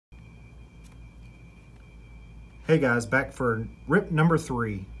Hey guys, back for rip number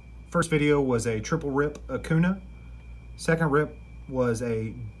 3. First video was a triple rip Acuna. Second rip was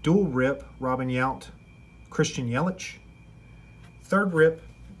a dual rip Robin Yount Christian Yelich. Third rip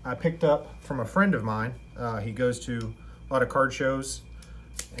I picked up from a friend of mine. He goes to a lot of card shows,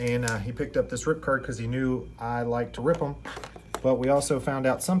 and he picked up this rip card because he knew I like to rip them. But we also found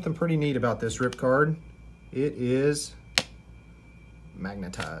out something pretty neat about this rip card. It is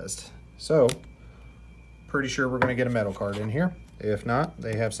magnetized. So pretty sure we're going to get a metal card in here. If not,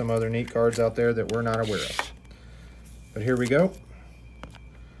 they have some other neat cards out there that we're not aware of. But here we go.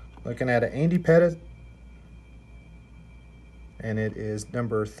 Looking at an Andy Pettitte, and it is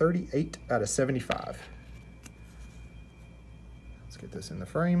number 38 out of 75. Let's get this in the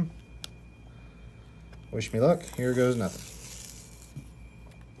frame. Wish me luck. Here goes nothing.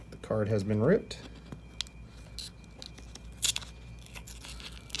 The card has been ripped.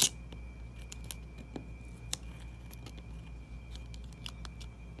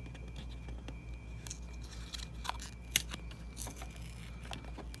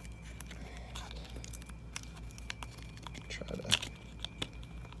 Try to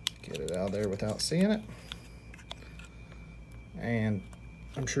get it out of there without seeing it. And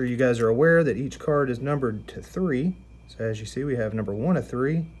I'm sure you guys are aware that each card is numbered to 3. So as you see, we have number 1 of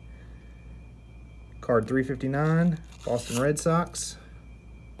 3. Card 359, Boston Red Sox,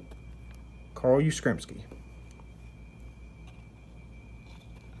 Carl Yastrzemski.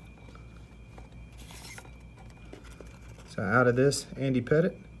 So out of this Andy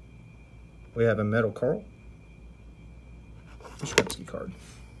Pettitte, we have a metal Carl Yastrzemski card.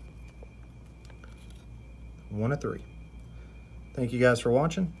 1 of 3. Thank you guys for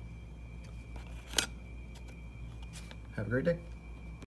watching. Have a great day.